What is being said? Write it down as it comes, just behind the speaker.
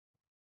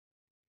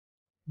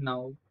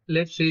Now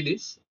let's see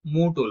this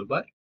move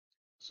toolbar.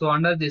 So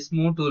under this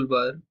move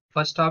toolbar,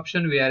 first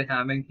option we are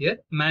having here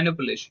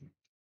manipulation.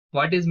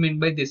 What is meant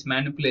by this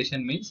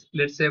manipulation means,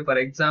 let's say for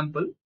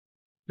example,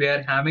 we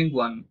are having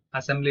one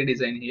assembly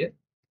design here.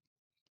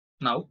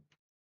 Now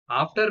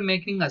after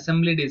making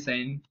assembly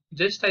design,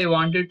 just I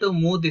wanted to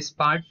move this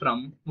part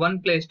from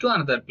one place to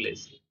another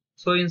place.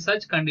 So in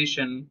such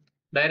condition,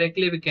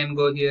 directly we can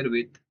go here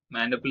with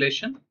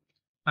manipulation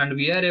and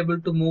we are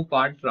able to move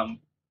part from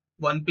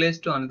one place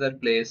to another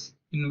place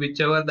in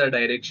whichever the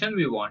direction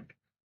we want.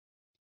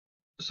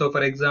 So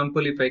for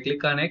example, if I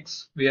click on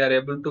X, we are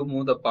able to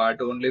move the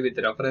part only with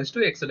reference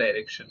to X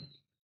direction.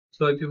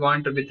 So if you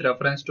want with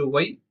reference to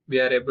Y, we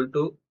are able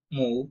to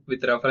move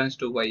with reference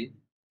to Y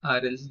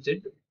or else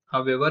Z.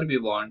 However we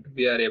want,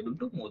 we are able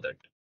to move that.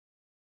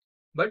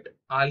 But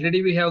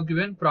already we have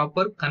given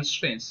proper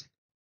constraints.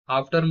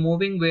 After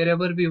moving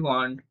wherever we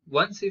want,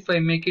 once if I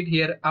make it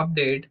here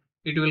update,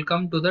 it will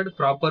come to that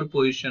proper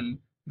position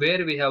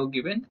where we have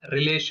given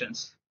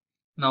relations.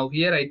 Now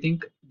here I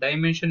think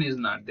dimension is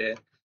not there.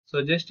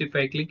 So just if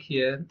I click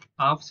here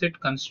offset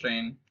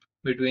constraint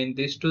between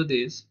this to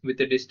this with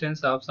a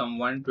distance of some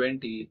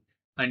 120,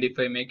 and if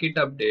I make it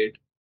update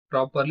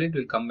properly, it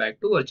will come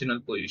back to original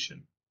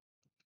position.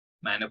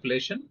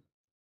 Manipulation.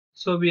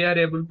 So we are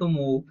able to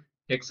move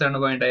x and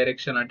y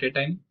direction at a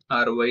time,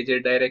 or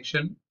yz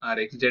direction or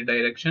xz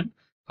direction.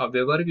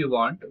 However we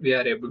want, we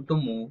are able to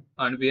move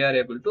and we are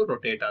able to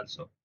rotate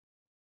also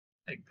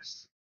like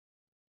this.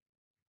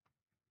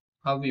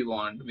 How we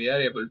want, we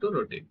are able to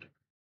rotate.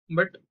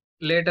 But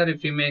later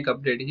if we make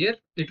update here,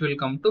 it will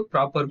come to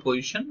proper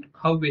position,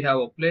 how we have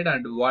applied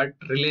and what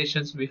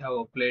relations we have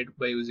applied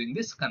by using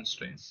these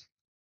constraints.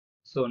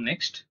 So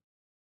next,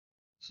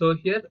 so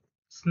here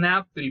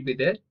snap will be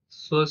there.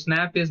 So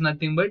snap is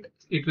nothing but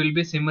it will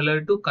be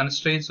similar to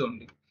constraints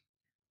only.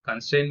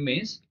 Constraint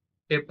means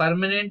a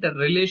permanent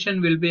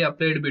relation will be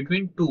applied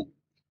between two.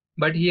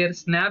 But here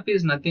snap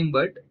is nothing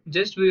but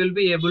just we will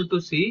be able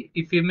to see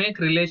if we make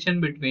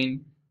relation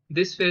between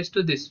this face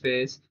to this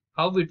face,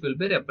 how it will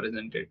be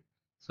represented.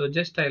 So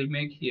just I'll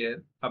make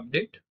here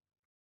update.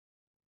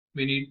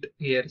 We need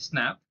here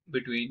snap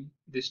between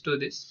this to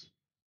this.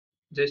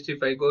 Just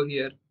if I go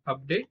here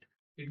update,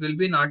 it will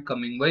be not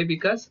coming. Why?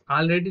 Because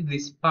already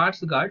these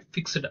parts got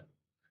fixed up.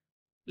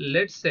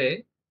 Let's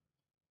say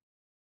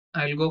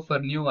I'll go for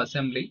new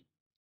assembly.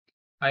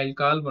 I'll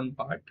call one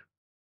part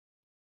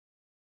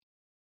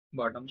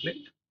bottom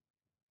plate.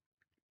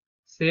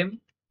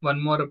 Same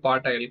one more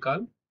part I'll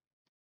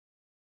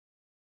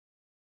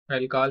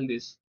call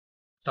this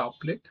top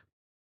plate.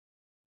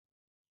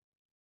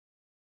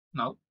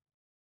 Now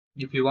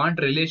if you want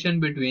relation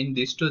between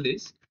this to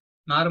this,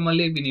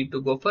 normally we need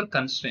to go for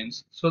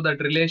constraints. So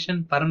that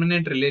relation,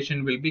 permanent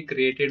relation will be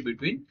created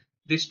between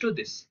this to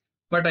this.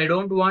 But I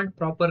don't want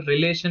proper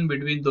relation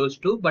between those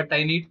two, but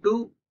I need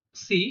to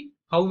see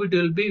how it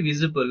will be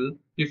visible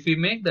if we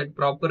make that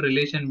proper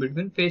relation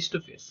between face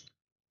to face.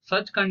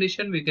 Such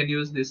condition we can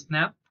use this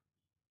snap.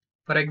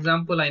 For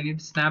example, I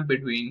need snap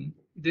between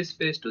this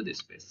face to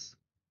this face.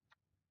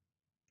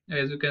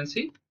 As you can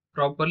see,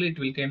 properly it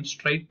will come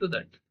straight to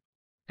that.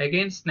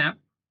 Again snap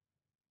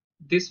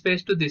this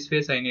face to this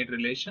face, I need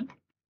relation,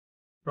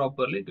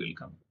 properly it will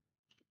come.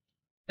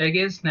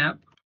 Again snap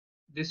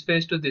this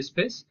face to this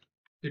face,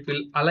 it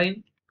will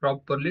align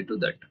properly to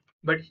that.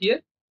 But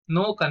here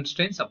no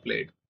constraints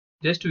applied,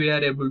 just we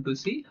are able to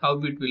see how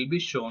it will be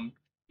shown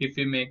if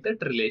we make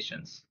that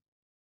relations.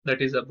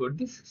 That is about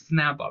this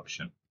snap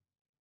option.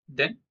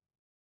 Then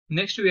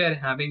next we are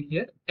having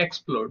here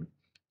explode.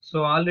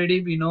 So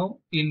already we know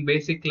in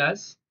basic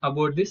class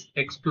about this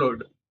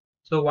explode.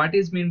 So what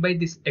is meant by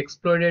this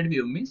exploded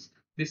view means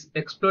this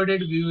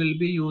exploded view will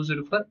be used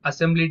for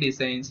assembly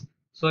designs.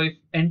 So if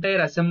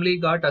entire assembly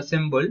got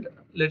assembled,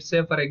 let's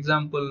say for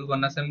example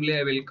one assembly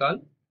I will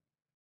call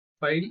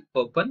file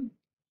open.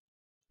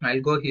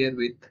 I'll go here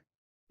with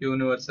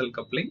universal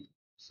coupling.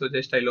 So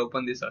just I'll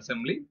open this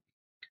assembly.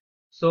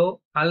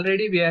 So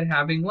already we are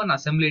having one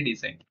assembly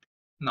design.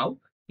 Now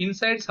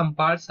inside some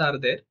parts are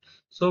there.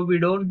 So we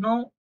don't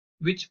know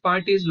which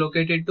part is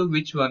located to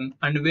which one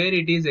and where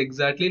it is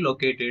exactly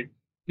located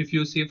if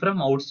you see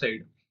from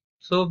outside.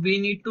 So we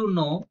need to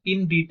know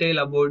in detail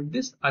about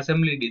this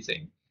assembly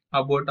design,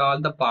 about all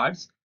the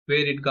parts,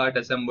 where it got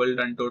assembled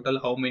and total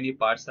how many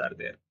parts are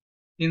there.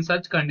 In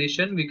such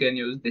condition we can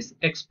use this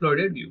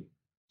exploded view.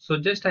 So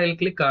just I'll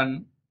click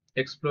on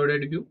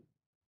exploded view.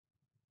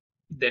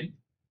 Then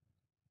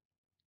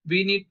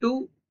we need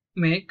to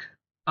make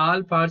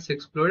all parts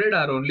exploded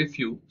or only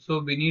few. So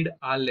we need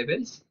all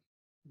levels.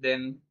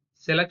 Then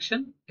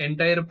selection,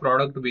 entire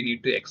product we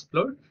need to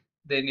explode.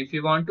 Then if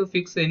you want to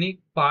fix any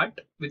part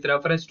with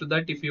reference to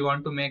that, if you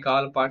want to make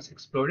all parts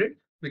exploded,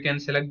 we can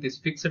select this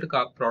fixed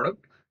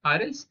product,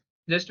 or else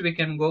just we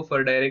can go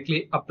for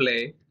directly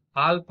apply,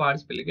 all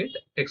parts will get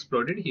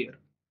exploded here.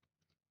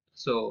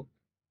 So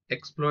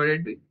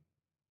exploded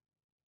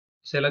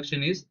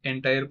selection is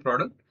entire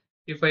product.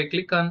 If I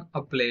click on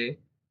apply,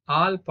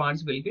 all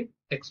parts will get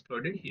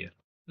exploded here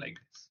like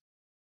this.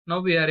 Now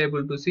we are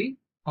able to see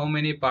how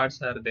many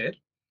parts are there.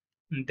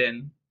 And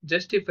then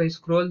just if I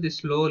scroll this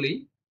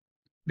slowly,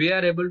 we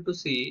are able to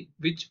see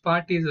which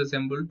part is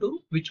assembled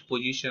to which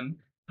position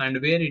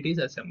and where it is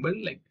assembled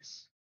like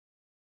this.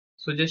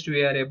 So just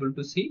we are able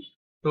to see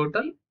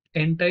total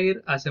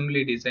entire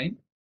assembly design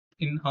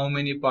in how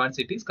many parts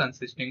it is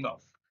consisting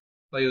of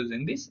by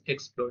using this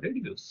exploded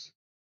views.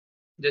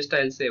 Just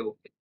I'll say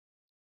OK.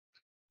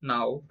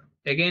 Now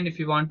again, if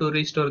you want to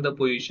restore the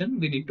position,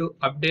 we need to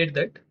update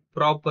that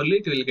properly.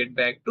 It will get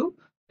back to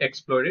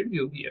exploded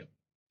view here.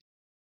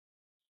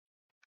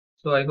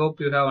 So I hope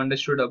you have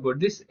understood about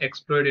this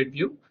exploded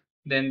view.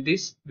 Then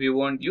this we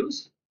won't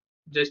use.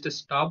 Just a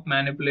stop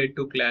manipulate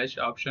to clash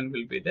option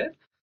will be there.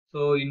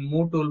 So in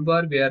move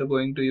toolbar, we are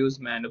going to use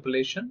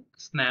manipulation,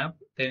 snap,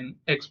 then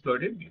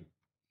exploded view.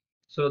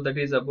 So that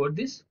is about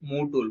this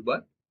move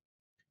toolbar.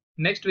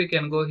 Next we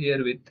can go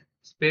here with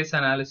space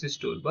analysis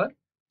toolbar.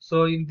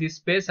 So in the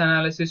space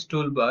analysis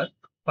toolbar,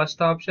 first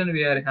option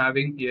we are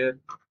having here,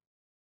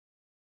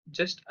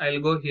 just I'll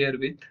go here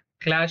with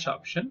clash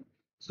option.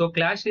 So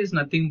clash is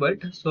nothing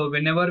but, so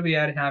whenever we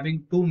are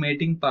having two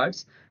mating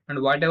parts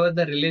and whatever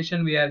the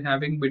relation we are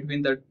having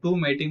between the two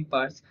mating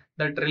parts,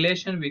 that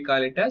relation we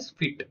call it as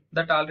fit.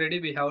 That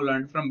already we have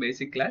learned from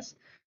basic class.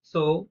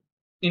 So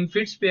in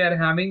fits we are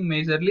having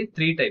majorly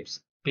three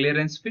types: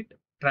 clearance fit,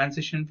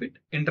 transition fit,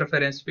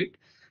 interference fit.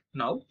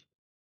 Now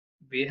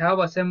we have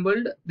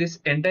assembled this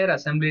entire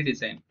assembly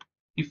design.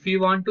 If we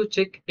want to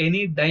check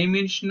any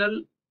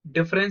dimensional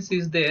difference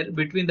is there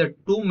between the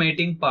two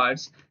mating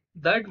parts,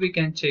 that we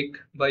can check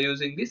by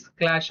using this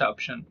clash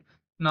option.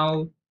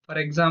 Now, for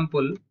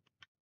example,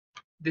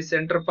 the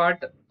center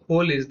part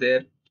hole is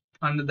there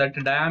and that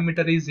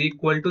diameter is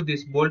equal to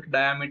this bolt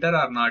diameter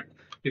or not.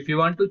 If you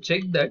want to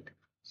check that,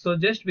 so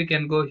just we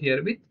can go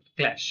here with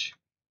clash.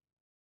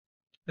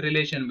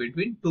 Relation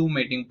between two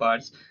mating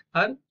parts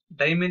or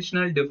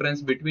dimensional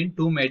difference between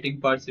two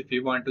mating parts. If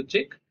you want to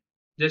check,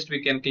 just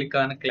we can click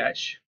on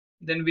clash.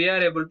 Then we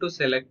are able to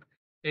select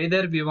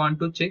either we want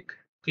to check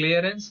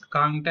clearance,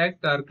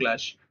 contact or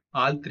clash.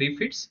 All three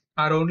fits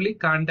are only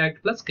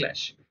contact plus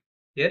clash.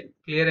 Here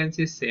clearance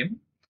is same.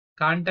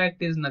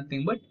 Contact is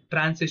nothing but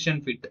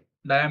transition fit.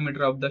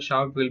 Diameter of the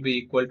shaft will be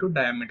equal to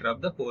diameter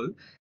of the hole.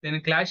 Then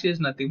clash is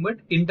nothing but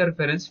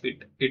interference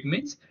fit. It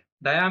means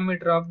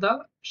diameter of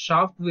the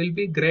shaft will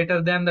be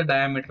greater than the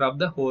diameter of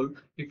the hole.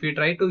 If we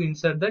try to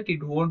insert that,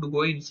 it won't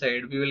go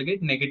inside. We will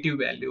get negative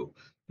value.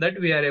 That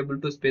we are able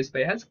to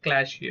specify as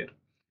clash here.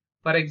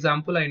 For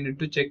example, I need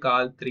to check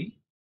all three.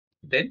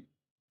 Then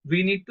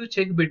we need to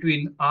check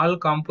between all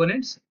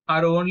components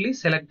or only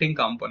selecting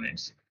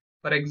components.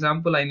 For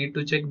example, I need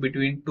to check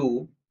between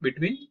two,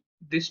 between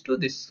this to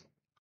this.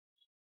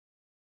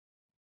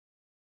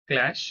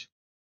 Clash.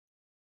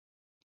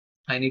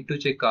 I need to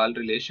check all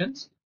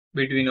relations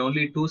between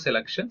only two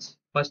selections.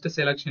 First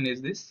selection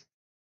is this.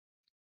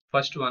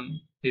 First one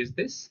is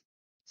this.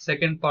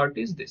 Second part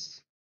is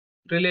this.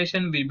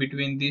 Relation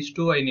between these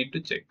two I need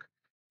to check.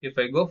 If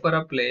I go for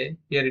a play,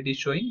 here it is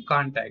showing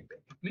contact.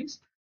 It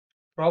means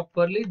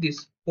properly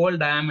this whole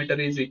diameter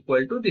is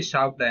equal to the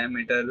shaft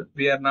diameter.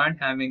 We are not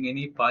having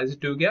any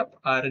positive gap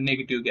or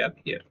negative gap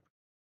here.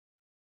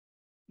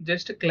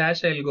 Just a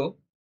clash, I'll go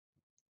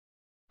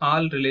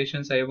all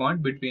relations I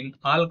want between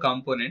all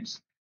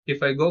components.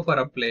 If I go for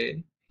a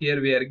play,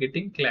 here we are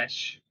getting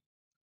clash.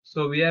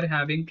 So we are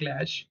having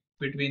clash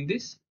between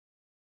this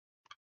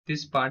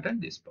part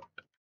and this part.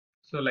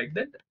 So like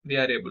that we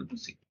are able to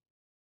see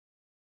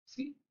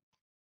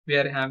we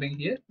are having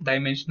here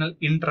dimensional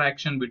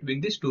interaction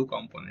between these two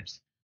components.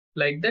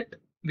 Like that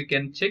we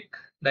can check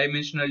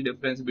dimensional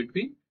difference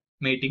between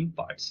mating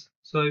parts.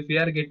 So if we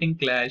are getting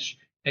clash,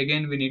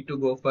 again we need to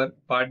go for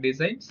part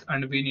designs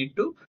and we need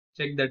to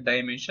check the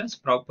dimensions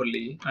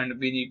properly and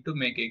we need to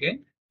make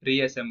again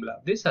reassemble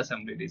of this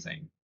assembly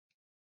design.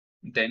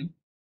 Then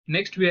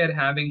next we are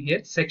having here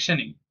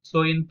sectioning.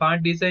 So in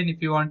part design,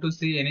 if you want to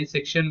see any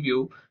section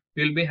view,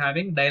 we will be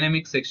having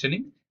dynamic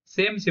sectioning.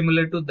 Same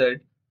similar to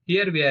that,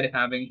 here we are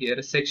having here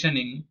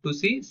sectioning to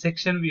see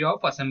section view of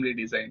assembly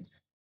design.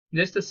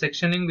 Just the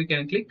sectioning we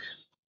can click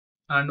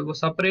and a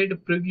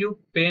separate preview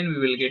pane we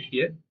will get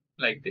here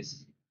like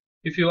this.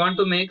 If you want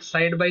to make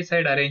side by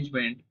side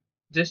arrangement,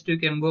 just you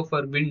can go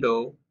for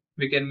window.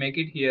 We can make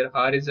it here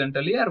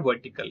horizontally or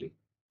vertically.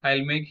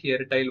 I'll make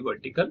here tile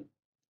vertical.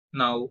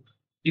 Now,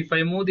 if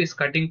I move this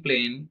cutting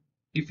plane,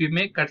 if we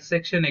make cut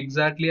section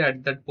exactly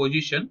at that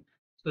position,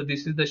 so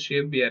this is the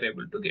shape we are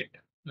able to get.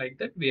 Like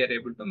that we are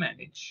able to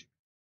manage.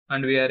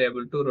 And we are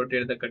able to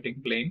rotate the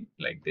cutting plane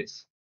like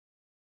this.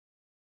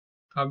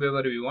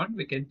 However we want,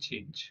 we can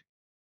change.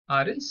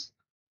 Or else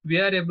we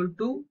are able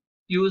to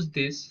use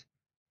this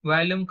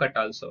volume cut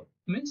also.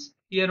 Means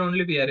here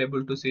only we are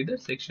able to see the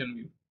section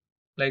view.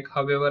 Like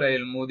however I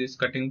will move this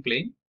cutting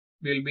plane,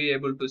 we will be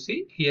able to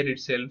see here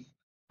itself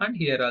and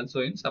here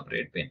also in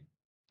separate pane.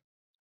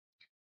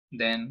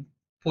 Then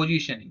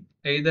positioning.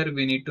 Either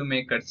we need to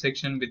make cut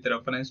section with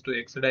reference to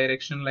x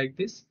direction like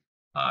this,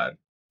 or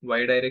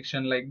y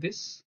direction like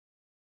this,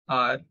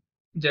 or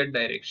z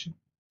direction.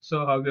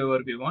 So however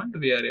we want,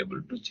 we are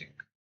able to check.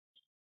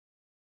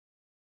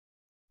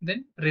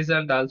 Then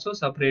result also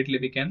separately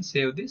we can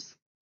save this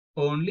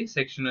only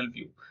sectional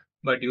view.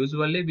 But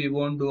usually we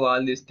won't do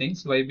all these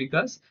things. Why?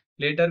 Because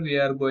later we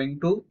are going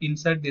to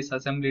insert this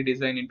assembly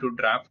design into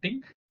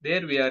drafting.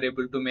 There we are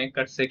able to make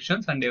cut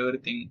sections and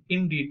everything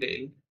in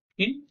detail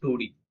in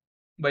 2D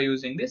by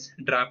using this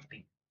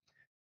drafting.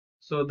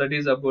 So that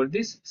is about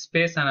this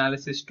space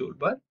analysis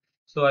toolbar.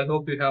 So I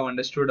hope you have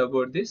understood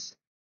about this.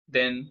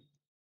 Then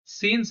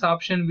scenes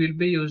option will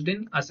be used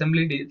in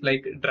assembly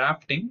like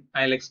drafting.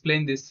 I'll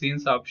explain this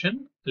scenes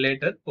option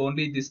later.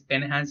 Only this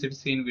enhanced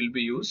scene will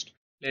be used.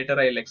 Later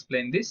I'll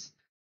explain this.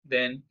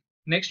 Then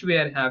next we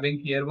are having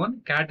here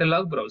one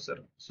catalog browser.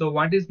 So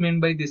what is meant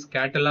by this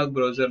catalog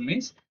browser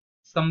means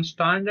some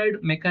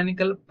standard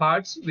mechanical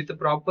parts with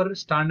proper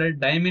standard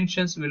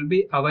dimensions will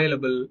be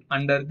available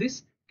under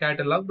this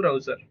catalog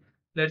browser.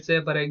 Let's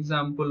say for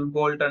example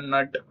bolt and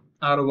nut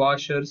or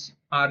washers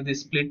or the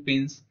split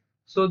pins.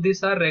 So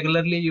these are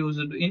regularly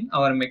used in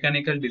our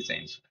mechanical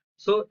designs.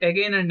 So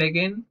again and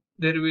again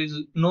there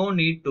is no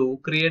need to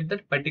create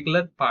that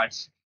particular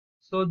parts.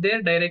 So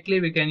there directly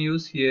we can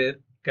use here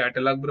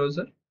catalog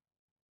browser,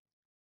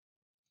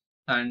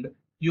 and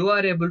you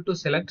are able to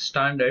select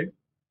standard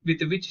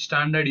with which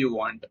standard you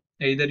want.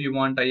 Either you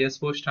want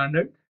ISO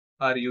standard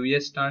or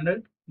US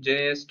standard,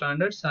 JS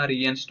standards or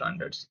EN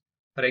standards.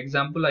 For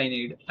example, I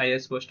need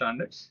ISO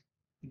standards.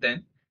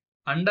 Then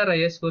under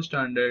ISO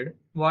standard,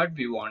 what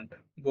we want,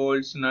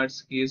 bolts,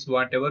 nuts, keys,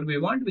 whatever we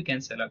want, we can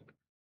select.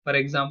 For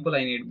example,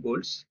 I need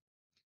bolts.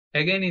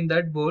 Again, in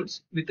that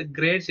bolts with the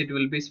grades, it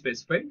will be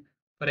specified.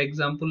 For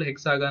example,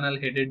 hexagonal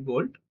headed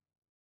bolt.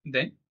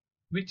 Then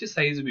which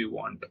size we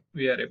want,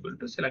 we are able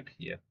to select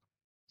here.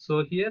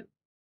 So here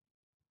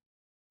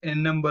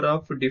n number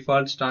of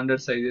default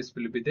standard sizes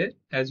will be there.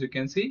 As you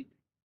can see,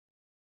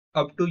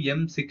 up to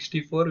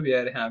M64 we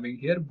are having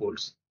here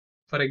bolts.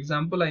 For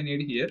example, I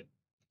need here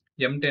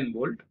M10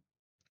 bolt.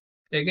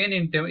 Again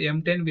in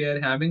M10 we are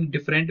having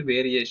different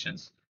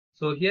variations.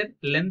 So here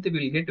length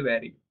will get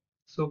varied.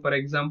 So for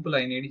example,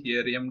 I need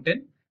here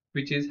M10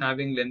 which is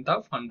having length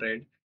of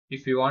 100.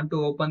 If you want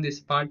to open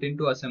this part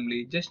into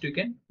assembly, just you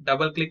can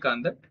double click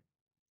on that.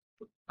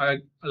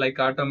 Like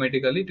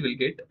automatically it will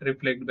get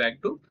reflect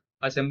back to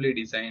assembly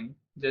design.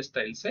 Just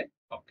I'll say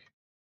okay.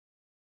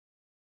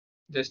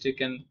 Just you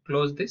can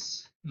close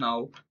this.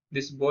 Now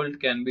this bolt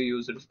can be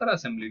used for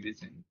assembly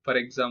design. For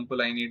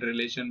example, I need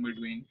relation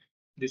between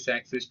this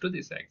axis to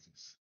this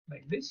axis.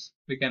 Like this,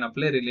 we can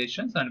apply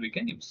relations and we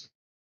can use.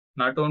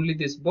 Not only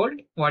this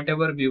bolt,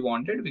 whatever we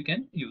wanted, we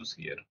can use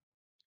here.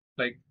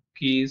 Like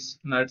keys,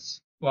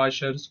 nuts,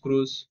 washers,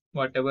 screws,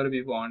 whatever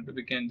we want,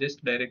 we can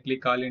just directly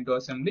call into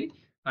assembly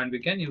and we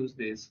can use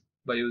this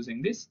by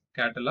using this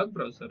catalog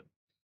browser.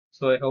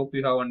 So I hope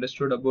you have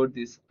understood about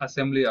these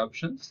assembly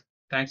options.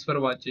 Thanks for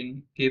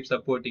watching. Keep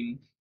supporting.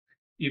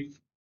 If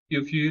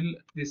you feel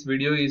this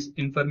video is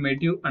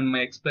informative and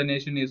my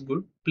explanation is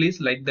good, please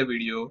like the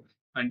video.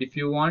 And if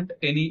you want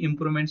any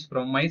improvements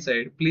from my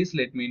side, please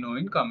let me know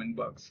in comment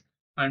box.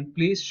 And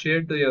please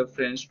share to your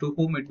friends to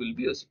whom it will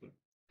be useful.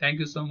 Thank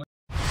you so much.